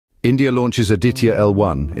India launches Aditya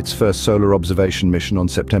L1, its first solar observation mission on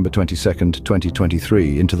September 22,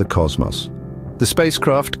 2023, into the cosmos. The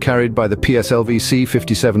spacecraft, carried by the PSLV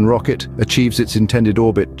C-57 rocket, achieves its intended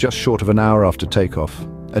orbit just short of an hour after takeoff.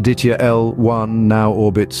 Aditya L1 now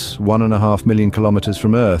orbits 1.5 million kilometers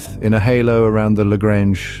from Earth, in a halo around the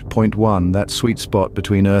Lagrange point 1, that sweet spot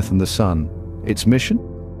between Earth and the Sun. Its mission?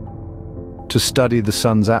 To study the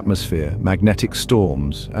Sun's atmosphere, magnetic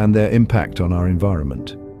storms, and their impact on our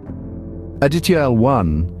environment. Aditya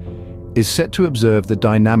L1 is set to observe the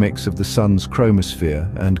dynamics of the Sun's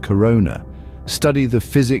chromosphere and corona, study the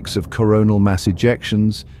physics of coronal mass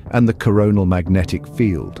ejections and the coronal magnetic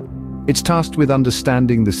field. It's tasked with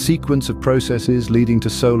understanding the sequence of processes leading to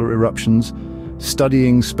solar eruptions,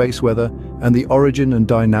 studying space weather, and the origin and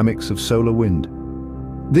dynamics of solar wind.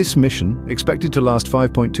 This mission, expected to last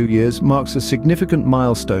 5.2 years, marks a significant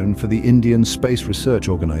milestone for the Indian Space Research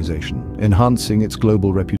Organization, enhancing its global reputation.